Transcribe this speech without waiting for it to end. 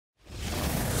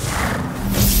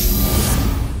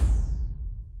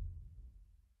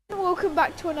welcome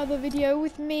back to another video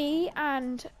with me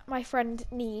and my friend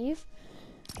Neve.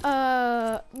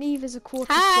 Neve is a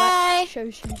quarter sweat, so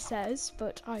she says,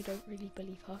 but I don't really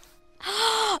believe her.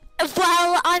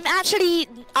 Well, I'm not a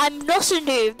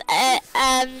noob.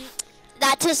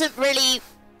 That doesn't really.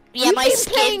 Yeah, You've my been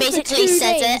skin playing basically for 2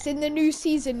 says days it. in the new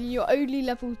season, and you're only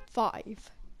level 5.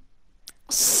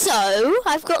 So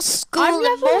I've got school I'm and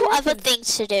level more 11. other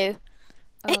things to do.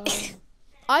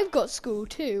 I've got school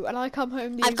too, and I come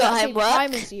home the I've got exact same homework.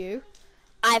 time as you.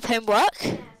 I have homework.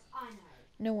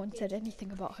 No one said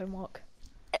anything about homework.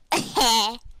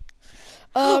 Wait.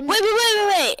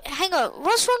 Hang on.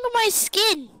 What's wrong with my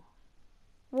skin?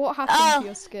 What happened to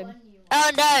your skin?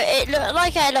 Oh no, it looked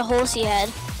like I had a horsey head.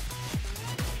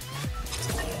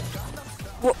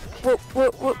 Whoop.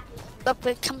 Up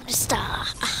will come the star.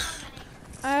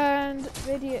 And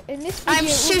in this video, I'm we'll be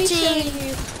shooting. showing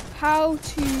you how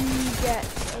to get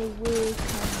a weird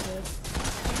canvas.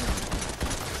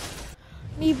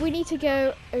 Neve, we need to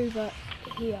go over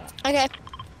here. Okay.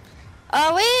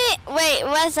 Oh wait,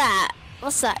 where's that?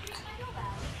 What's that?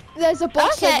 There's a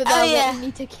boss over there that yeah. we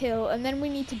need to kill, and then we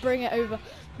need to bring it over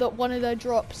one of the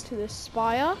drops to the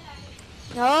spire.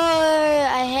 No,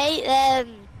 I hate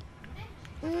them.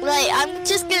 Like, I'm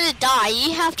just gonna die.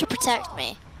 You have to protect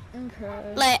me.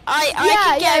 Okay. Like, I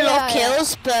can get a lot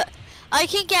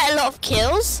of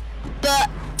kills, but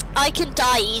I can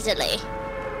die easily.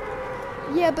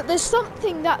 Yeah, but there's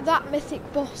something that mythic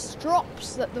boss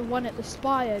drops that the one at the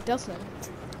spire doesn't.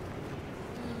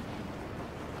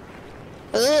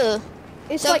 Ugh.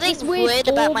 It's Something like this weird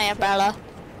about my thing. umbrella.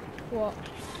 What?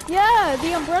 Yeah,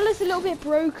 the umbrella's a little bit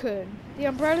broken. The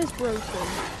umbrella's broken.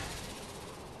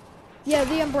 Yeah,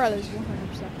 the umbrella's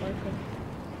 100% broken.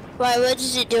 Right, what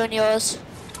does it do on yours?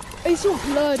 It's all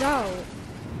blurred out.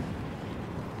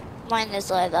 Mine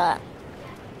is like that.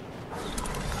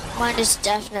 Mine is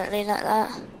definitely like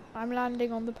that. I'm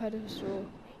landing on the pedestal.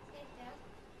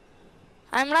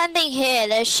 I'm landing here.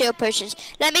 There's shield potions.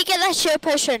 Let me get that shield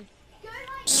potion.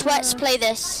 Sweats, play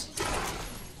this.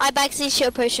 I bagged the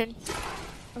shield potion.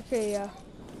 Okay, yeah.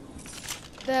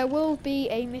 There will be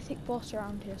a mythic boss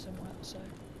around here somewhere, so.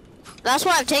 That's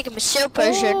why I'm taking my shield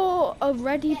potion. Oh, a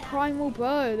ready primal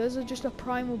bow. There's just a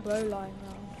primal bow lying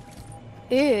around.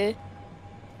 Ew.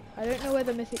 I don't know where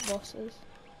the mythic boss is.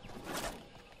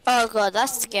 Oh god,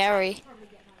 that's scary.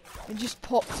 It just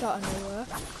pops out of nowhere.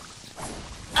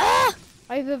 Ah!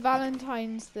 I have a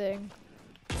Valentine's thing.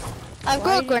 I've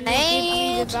got a Why did you give me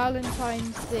grenade. the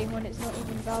Valentine's thing when it's not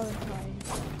even Valentine's?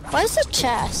 Where's the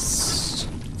chest?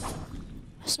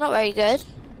 It's not very good.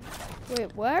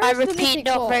 Wait, where is I the repeat, mythic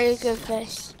not boss? very good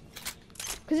place.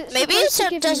 It's Maybe supposed to it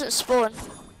give doesn't spawn.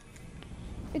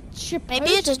 It's supposed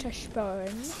Maybe it to spawn.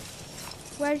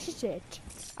 Where is it?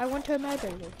 I want to murder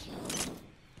it.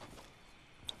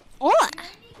 What?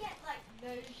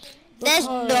 There's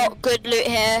not good loot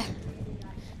here.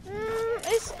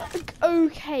 It's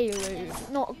okay loot.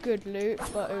 Not good loot,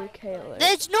 but okay loot.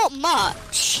 There's not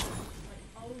much.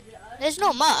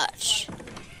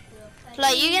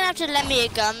 Like, you're gonna have to lend me a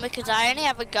gun because I only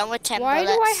have a gun with 10 Why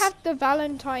bullets. do I have the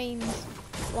Valentine's,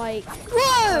 like...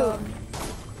 Whoa!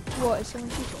 What, is someone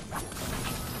shooting?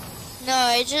 No,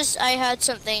 I heard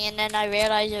something and then I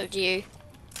realized it was you.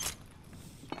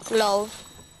 Lol.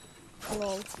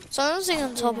 Lol. Someone's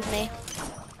on top of me.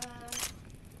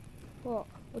 What?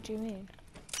 What do you mean?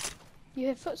 You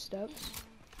hear footsteps?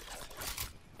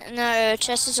 No,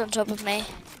 chest is on top of me.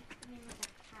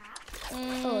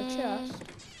 Oh, a chest.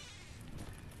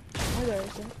 No, there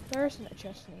isn't. There isn't a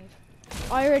chest, Neve.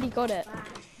 I already got it.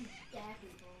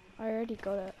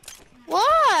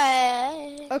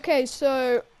 Why? Okay,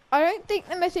 so I don't think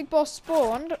the mythic boss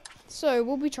spawned, so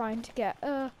we'll be trying to get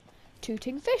a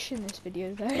tooting fish in this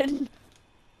video then.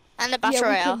 And the battle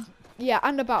royale. Yeah,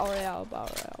 and a battle royale.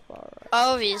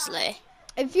 Obviously.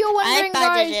 If you're wondering,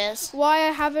 guys, bandages. why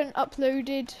I haven't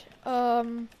uploaded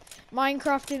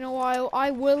Minecraft in a while,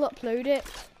 I will upload it.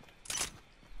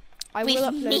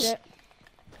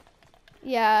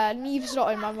 Yeah, Neve's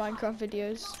not in my Minecraft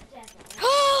videos.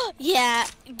 Yeah,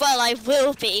 well, I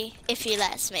will be if he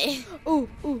lets me. Ooh,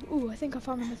 I think I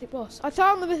found the mythic boss. I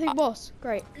found the mythic boss.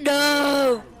 Great.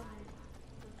 No.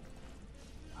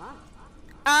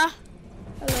 Hello.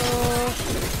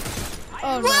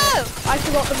 Oh no. Whoa! I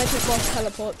forgot the mythic boss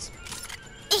teleports.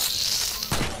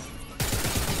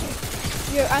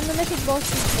 Yo, and the mythic boss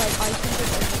is like items of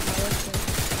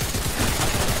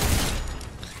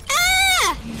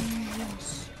Ah!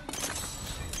 yes.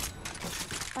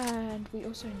 And we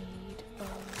also need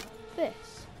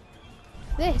this.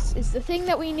 This is the thing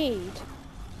that we need.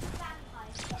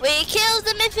 We killed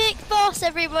the mythic boss,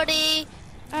 everybody.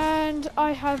 And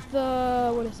I have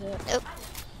the, what is it? Nope.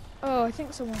 Oh, I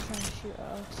think someone's trying to shoot at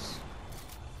us.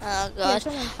 Oh Yeah, god.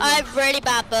 I have really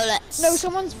bad bullets. No,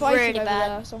 someone's fighting really over bad.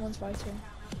 there. Someone's fighting.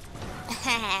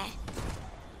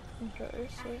 Okay,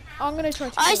 so I'm gonna try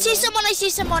to. I see someone. I see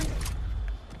someone.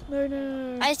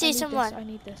 No. I see someone. I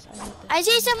need this. I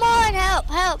see someone. Help!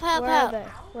 Help! Help! Where Help! are they?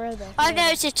 Where are they? Oh no,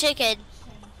 it's a chicken.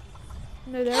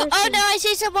 No, there is. Oh no, I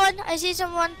see someone. I see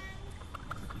someone.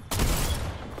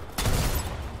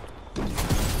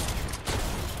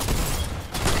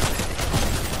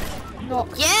 Knock.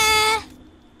 Yeah.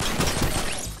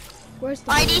 Where's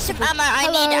the? I need some ammo. I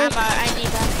need ammo. I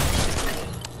need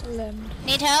ammo. Limb.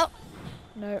 Need help?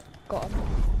 No, got him.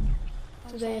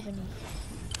 Do they have any?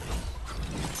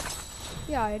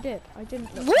 Yeah, I did. I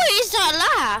didn't. Look. What is that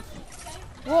laugh?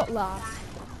 What laugh?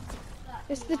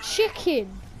 It's the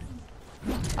chicken.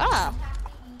 Oh.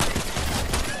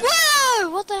 Whoa!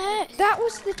 What the heck? That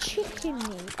was the chicken.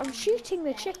 I'm shooting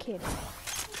the chicken.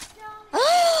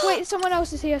 Wait, someone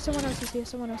else is here. Someone else is here.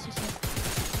 Someone else is here.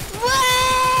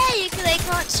 Way! They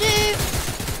can't shoot.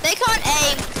 They can't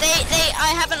aim.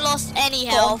 I haven't lost any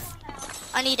health.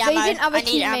 I need ammo. They didn't have a I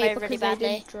need ammo teammate really because badly.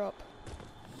 they didn't drop.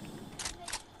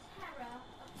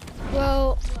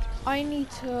 Well, I need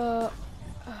to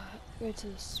go to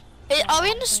this. Are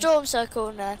we in the storm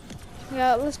circle now?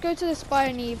 Yeah, let's go to the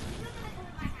Spire Neve.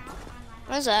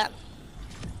 Where's that?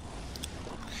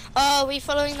 Oh, are we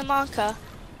following the marker?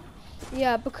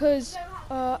 Yeah, because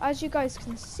as you guys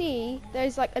can see,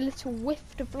 there's like a little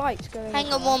whiff of light going.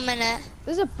 Hang on there. 1 minute.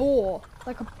 There's a boar,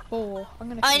 like a boar. I'm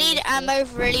gonna. I kill need this ammo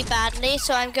really badly,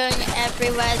 so I'm going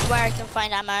everywhere where I can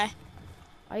find ammo.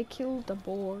 I killed the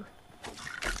boar.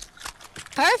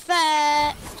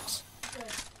 Perfect!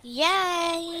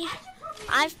 Yay!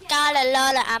 I've got a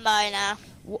lot of ammo now.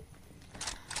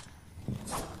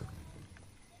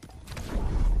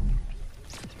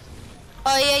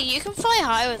 Oh yeah, you can fly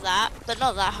high with that, but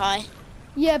not that high.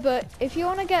 Yeah, but if you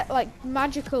want to get like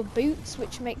magical boots,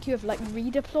 which make you have like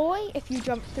redeploy, if you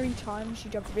jump 3 times,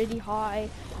 you jump really high,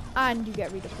 and you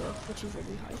get redeploy, which is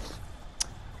really nice.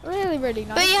 Really, really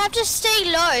nice. But you have to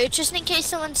stay low, just in case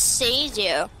someone sees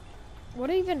you. What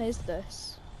even is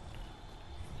this?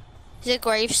 It's a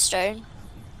gravestone.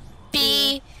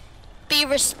 Be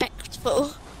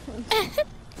respectful.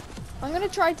 I'm gonna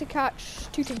try to catch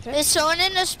tooting fish. There's someone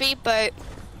in a speedboat.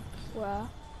 Where?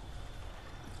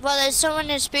 Well, there's someone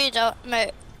in a speedboat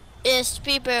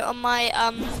on my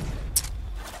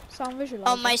Sound visualizer.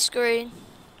 on my screen.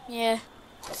 Yeah.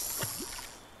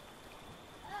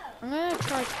 I'm gonna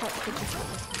try to catch tooting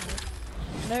fish.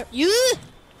 Nope. You.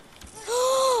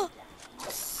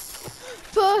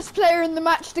 First player in the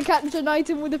match to catch an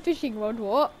item with a fishing rod.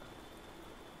 What?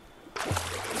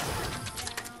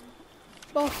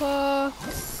 Buffer.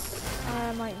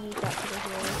 I might need that for the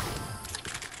hero.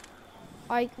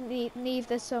 I need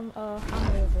there's some ammo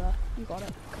over there. You got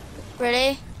it.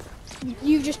 Really?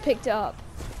 You just picked it up.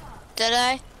 Did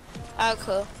I? Oh,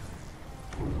 cool.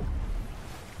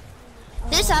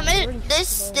 This damage,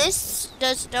 this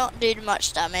does not do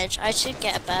much damage. I should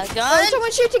get a better gun. Oh,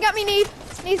 someone's shooting at me, Neve.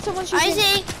 Someone shooting. I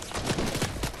see.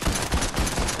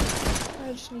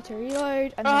 I just need to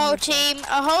reload. And A whole team.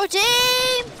 A whole team.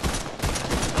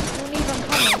 Oh, Neve, I'm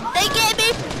coming. They get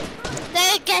me.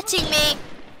 They're getting me.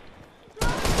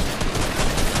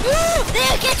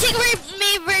 They're getting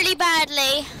me really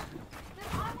badly.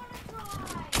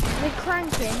 They're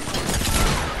cranking.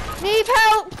 Neve,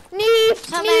 help! Neve!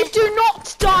 Come Neve, in. do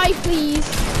not die, please.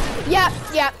 Yep,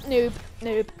 noob.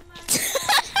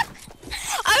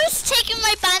 I was taking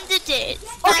my bandages.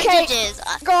 Okay,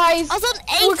 guys, I was on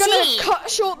 80. we're gonna cut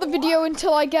short the video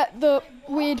until I get the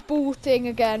weird ball thing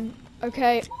again.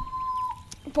 Okay,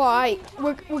 bye.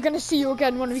 We're gonna see you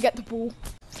again when we get the ball.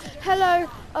 Hello,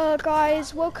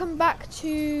 guys. Welcome back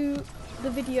to the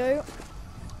video.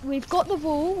 We've got the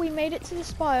ball. We made it to the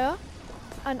spire.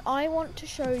 And I want to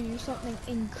show you something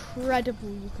incredible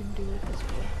you can do with this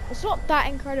ball. It's not that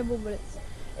incredible, but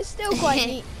it's still quite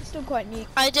neat. It's still quite neat.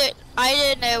 I don't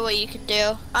know what you can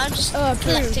do. I'm just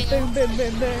collecting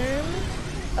boom.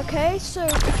 Okay, so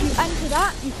if you enter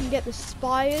that, you can get the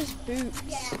Spire's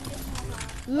boots.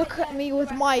 Look at me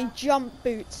with my jump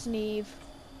boots, Neve.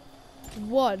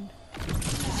 1,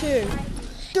 2, 3.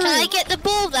 Can I get the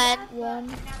ball then?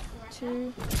 1,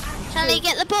 2. Can I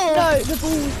get the ball? No, the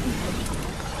ball.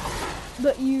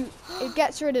 But it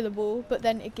gets rid of the ball, but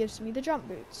then it gives me the jump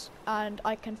boots, and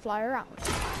I can fly around.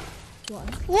 1.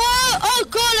 Whoa! Oh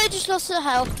god, I just lost the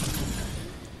health.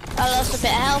 I lost a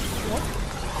bit of health. What?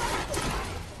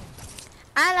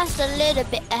 I lost a little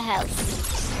bit of health.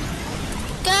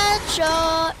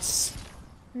 Gunshots.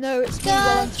 No, it's me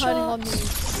while I'm turning on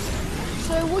these.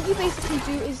 So what you basically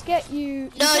do is you No,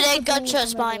 get there are the ball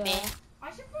gunshots from behind me.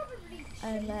 everywhere,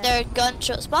 and then There are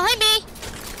gunshots behind me.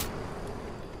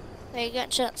 There are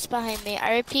gunshots behind me.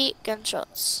 I repeat,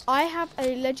 gunshots. I have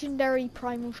a legendary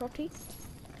primal shotty.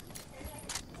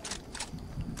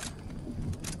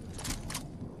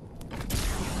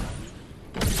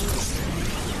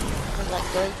 Is that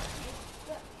good?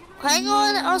 Hang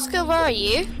on, Oscar, where are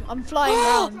you? I'm flying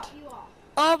around.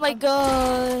 Oh my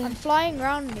god. I'm flying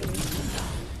around me.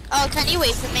 Oh, can you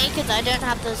wait for me? Because I don't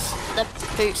have the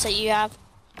boots that you have.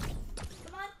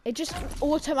 It just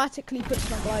automatically puts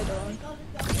my glider on.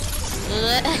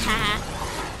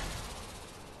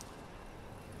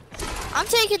 I'm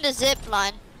taking the zip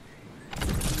line.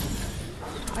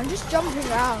 I'm just jumping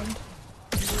around.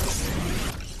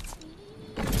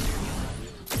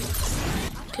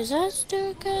 Cause I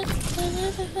still got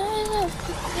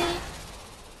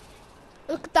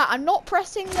Look at that, I'm not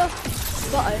pressing the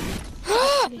button.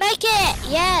 Make it!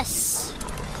 Yes!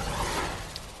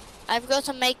 I've got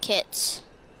to make it.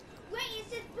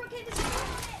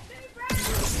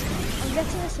 I'm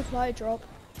getting a supply drop.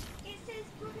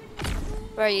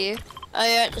 Where are you? Oh,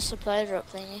 you're at the supply drop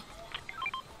thingy.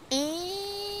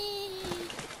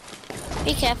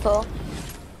 Be careful.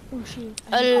 Oh shoot.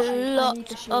 A I need lot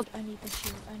the shield. of... I need the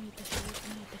shield. I need the shield.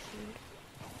 I need the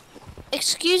shield.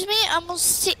 Excuse me, I'm on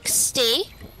 60,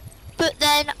 but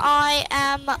then I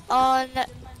am on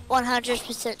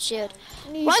 100% shield.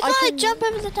 Why can't I jump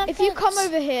over the damn If you fence? come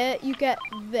over here, you get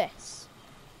this.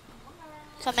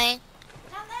 Coming.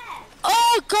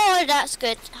 Oh god, that's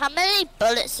good. How many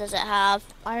bullets does it have?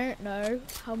 I don't know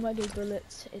how many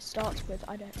bullets it starts with.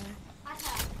 I don't know.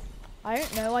 I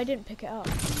don't know. I didn't pick it up.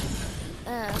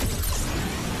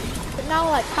 But now,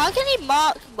 like, How can he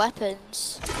mark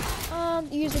weapons?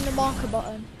 using the marker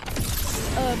button.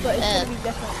 But it's gonna be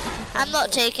different. I'm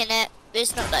not taking it.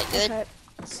 It's not that good. Okay.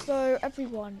 So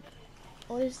everyone,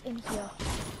 what is in here?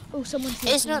 Oh, someone's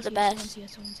here. It's not the best.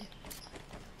 Someone's here.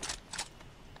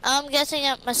 I'm getting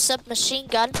up my submachine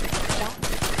gun. Come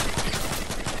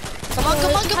on, Oh,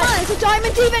 come on, come on! It's a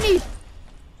diamond demon, Neve!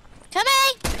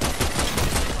 Coming!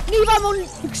 Neve, I'm on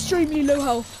extremely low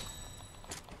health.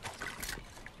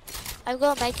 I've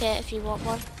got to make it if you want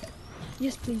one.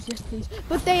 Yes, please, yes, please.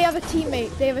 But they have a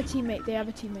teammate. They have a teammate. They have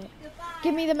a teammate.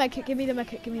 Give me the medkit. Give me the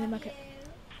medkit. Give me the medkit.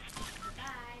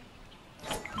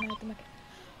 Can I have the medkit?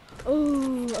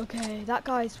 Oh, okay. That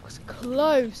guy was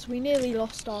close. We nearly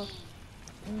lost our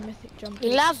mythic jump.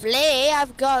 Lovely,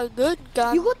 I've got a good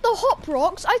gun. You got the hop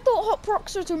rocks? I thought hop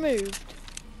rocks was removed.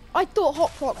 I thought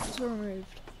hop rocks was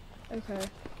removed. Okay.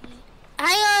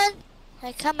 Hang on.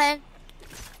 They're coming.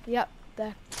 Yep,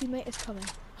 their teammate is coming.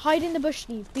 Hide in the bush,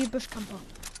 Neve. Be a bush camper.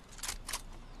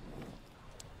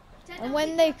 And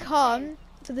when they come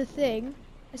to the thing,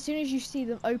 as soon as you see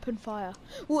them, open fire.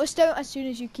 Well, don't as soon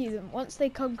as you keep them. Once they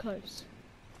come close,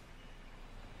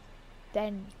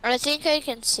 then. I think I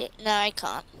can see. No, I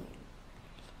can't.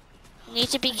 You need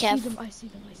to be careful. I see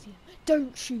them. I see them.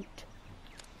 Don't shoot.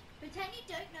 Pretend you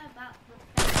don't know about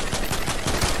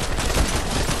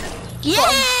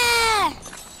Yeah!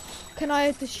 Can I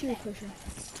have the shield potion?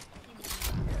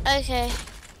 Okay.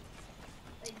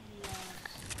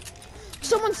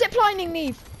 Someone's ziplining,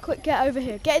 Neve. Quick, get over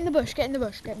here. Get in the bush. Get in the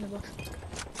bush. Get in the bush.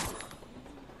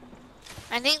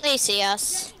 I think they see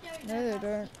us. No, they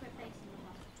don't.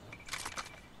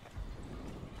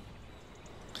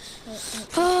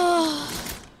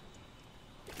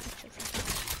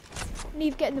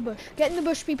 Neve, get in the bush. Get in the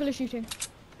bush. People are shooting.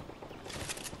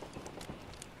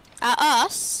 At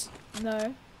us?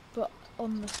 No, but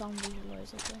on the sound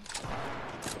visualizer thing.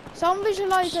 Sound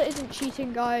visualizer isn't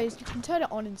cheating, guys. You can turn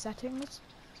it on in settings.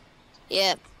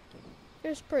 Yeah.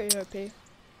 It's pretty OP.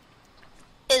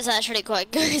 It's actually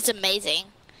quite good. It's amazing.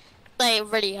 Like, it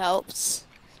really helps.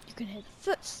 You can hear the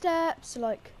footsteps,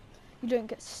 like, you don't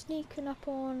get sneaking up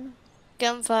on.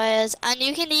 Gunfires. And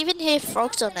you can even hear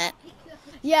frogs on it.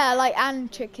 Yeah, like,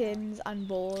 and chickens and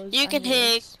boars. You can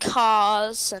hear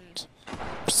cars and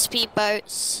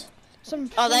speedboats.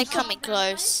 Oh, they're coming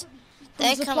close.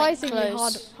 They're coming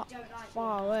close.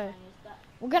 Far away.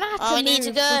 We're gonna have to we need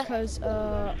to go. because,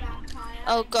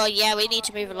 Oh god, yeah, we need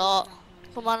to move a lot.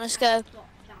 Come on, let's go.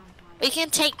 We can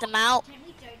take them out.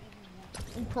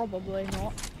 probably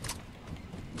not.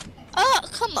 Oh,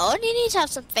 come on, you need to have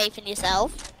some faith in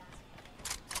yourself.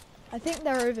 I think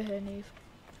they're over here, Neve.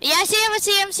 Yeah, I see him, I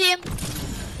see him, I see him.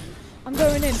 I'm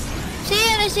going in. See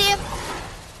him, I see him.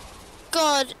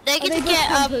 God, they're They gonna bush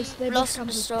campers, they get bush lost and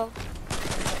campers. strong.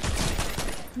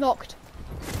 Knocked.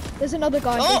 There's another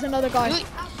guy, Oh. there's another guy.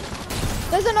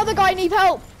 There's another guy, Neve,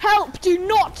 help! Help! Do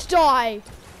not die!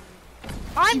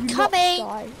 I'm Do not coming.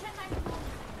 die.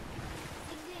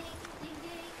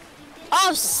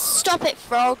 Oh, stop it,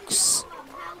 frogs.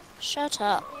 Shut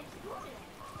up.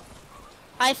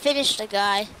 I finished the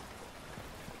guy.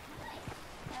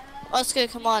 Oscar,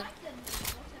 come on.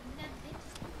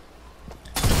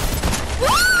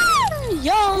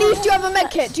 Yo! Neve, do you have a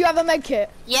med kit? Do you have a med kit?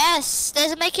 Yes,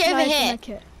 there's a make it over Nice, a here. med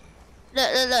kit.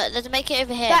 Look, there's a make it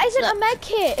over here. That isn't look. a med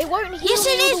kit. It won't heal Yes,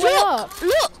 me it all is. the way up.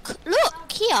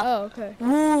 Look here. Oh, okay.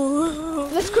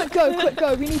 Let's quick go.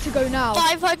 We need to go now.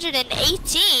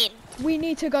 518. We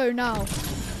need to go now.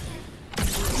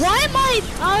 Why am I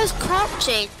was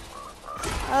crouching.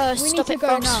 Oh, We stop need to it, go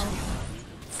frogs. now.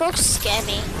 Frogs scare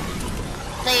me.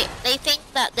 They think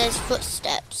that there's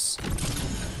footsteps.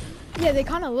 Yeah, they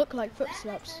kind of look like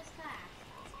footsteps.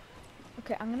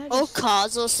 Okay, I'm gonna Or just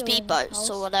cars or chill in this speedboats house.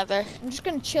 or whatever. I'm just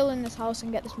gonna chill in this house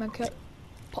and get this med kit.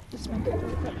 Pop this med kit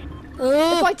real quick.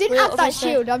 Oh, If I didn't we're have that almost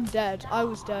there. shield, I'm dead. I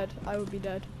was dead. I would be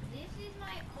dead. This is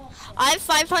my awful. I have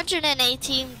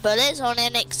 518 bullets on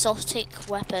an exotic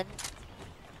weapon.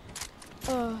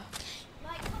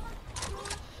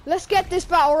 Let's get this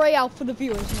battle royale for the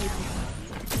viewers, maybe.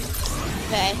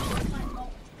 Okay.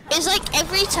 It's like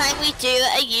every time we do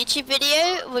a YouTube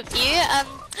video with you,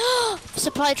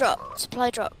 supply drop.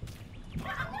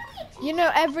 You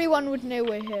know, everyone would know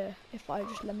we're here if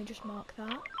let me just mark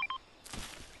that.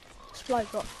 Supply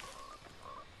drop.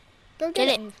 Go get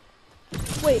Get it. Eve.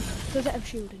 Wait, does it have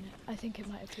shield in it? I think it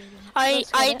might have shield in it. I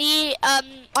Let's get it. need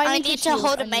I need to the shield,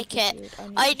 hold I and need make the it.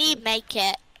 shield, I the need shield. make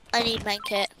it. I need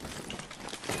make it.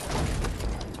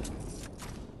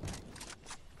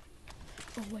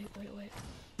 Oh wait.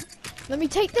 Let me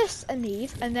take this and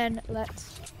these, and then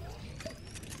let's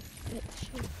get the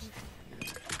shield potion.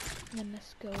 And then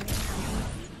let's go.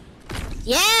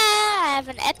 Yeah, I have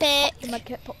an epic. The med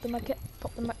kit, pop the med kit,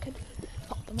 pop the med kit,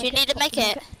 pop the med Do you kit, need to pop make the med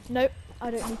it? kit. Nope,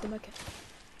 I don't need the med kit.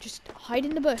 Just hide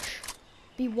in the bush.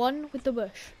 Be one with the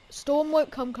bush. Storm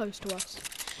won't come close to us.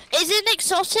 Is an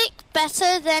exotic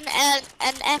better than an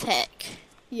epic?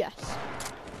 Yes.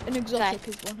 An exotic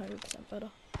is 100% better.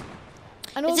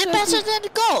 And Is also it if better you- than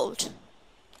gold?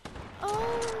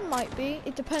 Might be.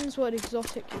 It depends what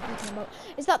exotic you're talking about.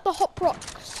 Is that the hop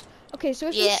rocks? Okay, so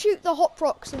if you Yeah. shoot the hop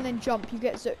rocks and then jump, you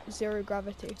get zero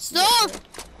gravity. Stop!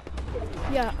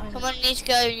 Yeah, I know. Come on, you need to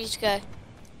go.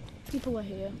 People are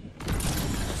here.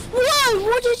 Whoa,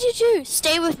 what did you do?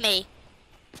 Stay with me.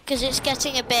 Because it's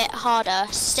getting a bit harder.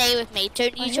 Stay with me.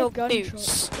 Don't I use hear your gunshots.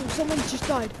 boots. Oh, someone's just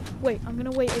died. Wait, I'm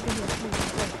gonna wait over here.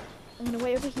 Please, wait. I'm gonna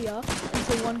wait over here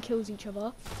until one kills each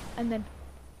other, and then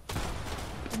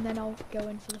I'll go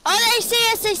in for the. Oh, final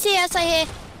they see us, I hear.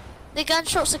 The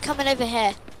gunshots are coming over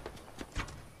here.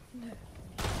 No.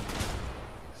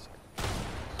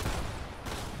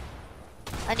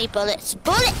 I need bullets.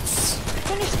 Bullets!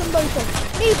 Finish them both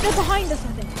off. Neve, they're behind us, I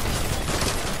think.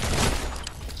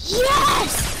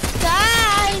 Yes!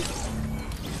 Guys!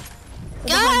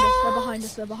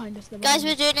 They're behind us. Guys,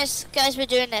 we're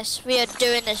doing this. We are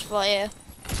doing this for you.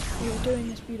 We're doing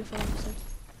this beautiful episode.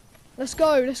 Let's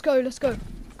go.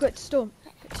 Get to storm.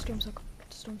 Get to storm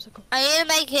circle. I need to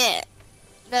make it.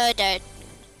 No, I don't.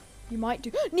 You might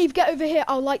do. Neve, get over here.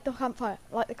 I'll light the campfire.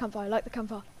 Light the campfire.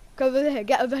 Go over here.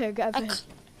 Get over here. Get over here.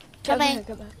 Coming. Get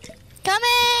over here.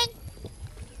 Coming!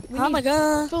 We Oh need my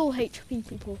god. full HP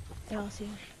people in our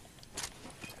team.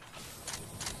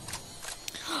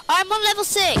 I'm on level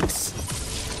 6.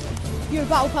 You're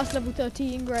battle pass level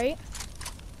 13. Great.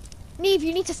 Neve,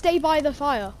 you need to stay by the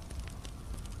fire.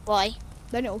 Why?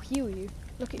 Then it'll heal you.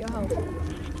 Look at your health.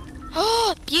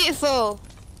 Oh, beautiful.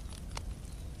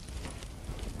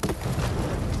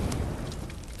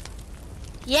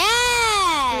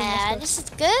 Yeah, this is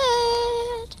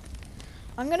good.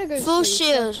 I'm gonna go Full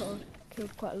sleep. shield. I've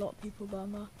killed quite a lot of people, but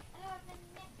I'm What?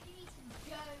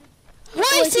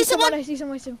 Oh, I see someone. I see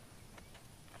someone.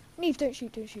 Neve, don't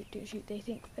shoot. They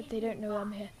think they don't know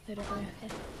I'm here. They don't know I'm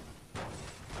here.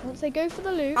 Once they go for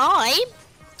the loot, I'm.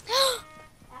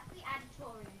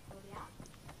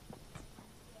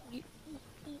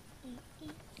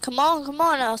 Come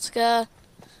on, Oscar.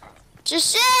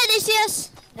 Just they see us.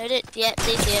 No, they see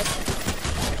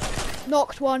us.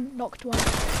 knocked one.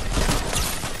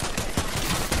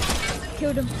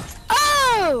 Killed him.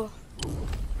 Oh.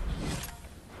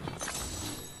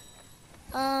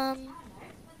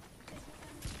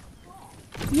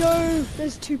 Yo,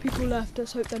 there's 2 people left.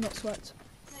 Let's hope they're not sweats.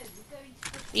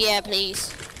 Yeah,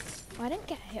 please. I didn't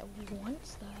get hit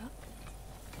once there.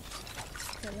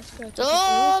 Okay, let's go. Take Dog.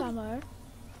 all this ammo.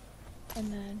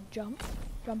 And then jump.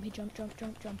 Jumpy jump.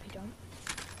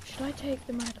 Should I take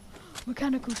the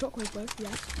mechanical shockwave bow?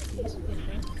 Yes, please. Yes,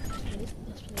 please.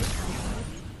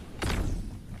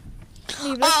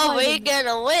 Neve, let's Oh, hide we're in-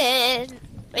 gonna win.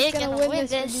 We're gonna gonna win win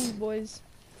this for this. you boys.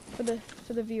 For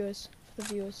the viewers. For the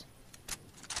viewers.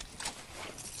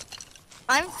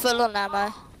 I'm full on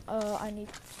ammo. I need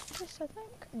this, I think.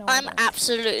 No, I'm I don't.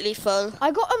 absolutely full.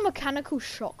 I got a mechanical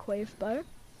shockwave bow.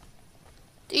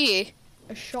 Do you?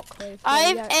 A shockwave. I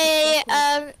have yeah, it's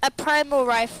shockwave. a primal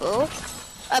rifle,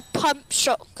 a pump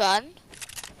shotgun,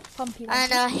 Pumpy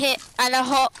and rifle. a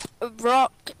hot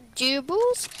rock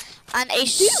dubles, and a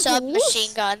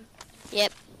submachine gun.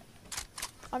 Yep.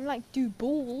 I'm like, do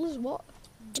balls? What?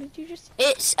 Did you just?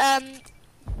 It's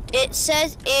it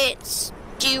says it's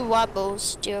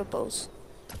doables.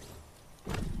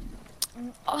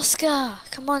 Oscar,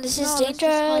 come on, this is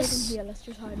dangerous. Let's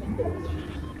just hide in here.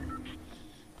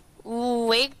 Ooh,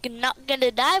 we're not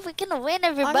gonna die. We're gonna win,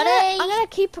 everybody. I'm gonna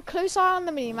keep a close eye on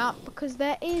the minimap because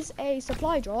there is a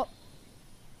supply drop,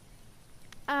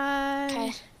 and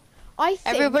Okay. I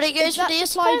think Everybody goes if that for the supply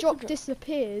supply drop drop.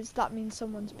 disappears, that means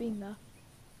someone's been there,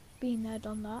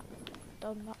 done that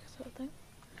sort of thing.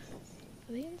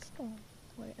 Are they installed?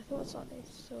 Wait, I thought I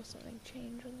saw something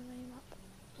change on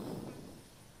the minimap.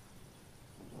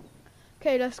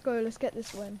 Okay, let's go. Let's get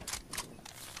this win.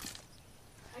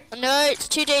 No, it's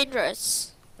too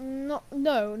dangerous. No,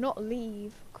 not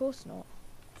leave. Of course not.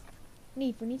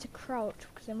 We need to crouch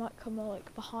because they might come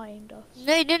like behind us.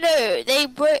 No.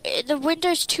 The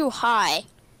window's too high.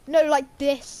 No, like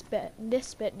this bit,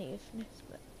 Neve, this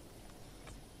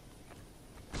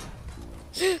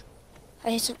bit. I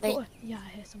hear something. Oh, yeah, I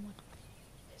hear someone.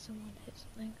 Hit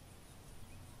something.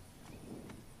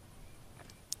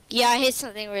 Yeah, I hear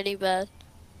something really bad.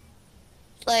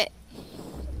 Like,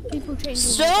 People changing.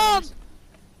 Storm! their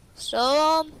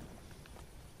Storm!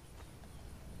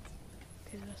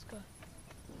 Okay, let's go.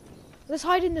 Let's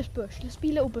hide in this bush. Let's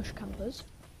be little bush campers.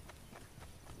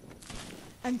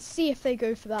 And see if they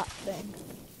go for that thing.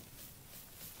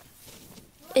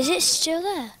 Is it still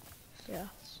there?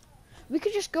 Yes. We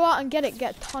could just go out and get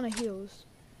a ton of heals.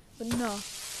 But no.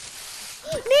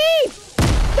 Neve!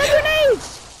 They're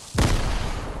grenades!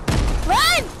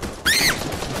 Run!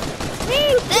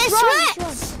 Neve! There's run,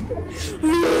 rats!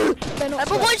 They're not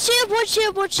But threats.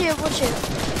 watch here.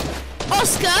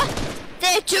 Oscar,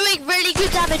 they're doing really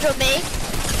good damage on me.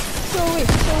 So weak.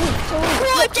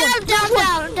 Whoa,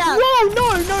 down. Whoa,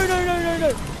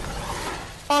 no.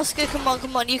 Oscar,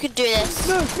 come on, you can do this.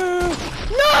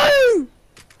 No!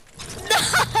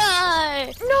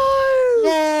 No!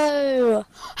 No!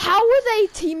 How were they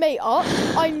teammate up?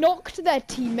 I knocked their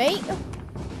teammate.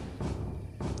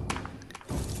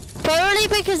 Probably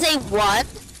because they won.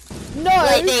 No,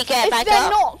 Like they get back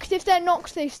up. If they're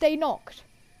knocked, they stay knocked.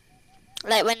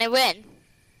 Like when they win.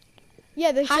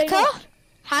 Yeah, they stay knocked.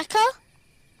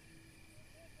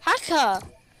 Hacker?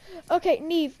 Okay,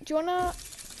 Neve, do you wanna...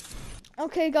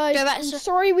 Okay, guys, Go back I'm to-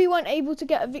 sorry we weren't able to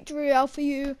get a victory royale for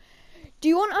you. Do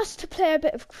you want us to play a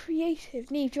bit of creative?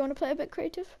 Neve, do you want to play a bit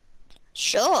creative?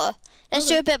 Sure. Let's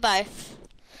do a bit both.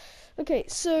 Okay,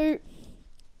 so...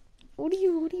 What are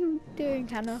you doing,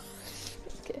 Hannah?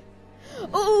 Okay.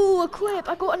 Oh, equip!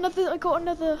 I got a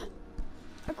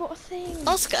thing.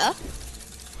 Oscar, I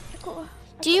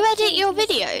do you got a edit thing. your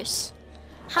videos?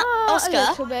 A Oscar,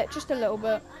 little bit, just a little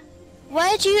bit.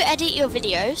 where do you edit your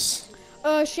videos?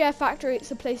 Share Factory, it's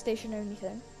a PlayStation only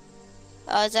thing.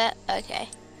 Oh, is it? Okay.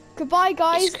 Goodbye,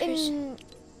 guys. It's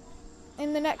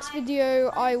In the next video,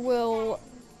 I will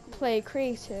play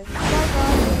creative. Bye,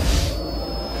 guys.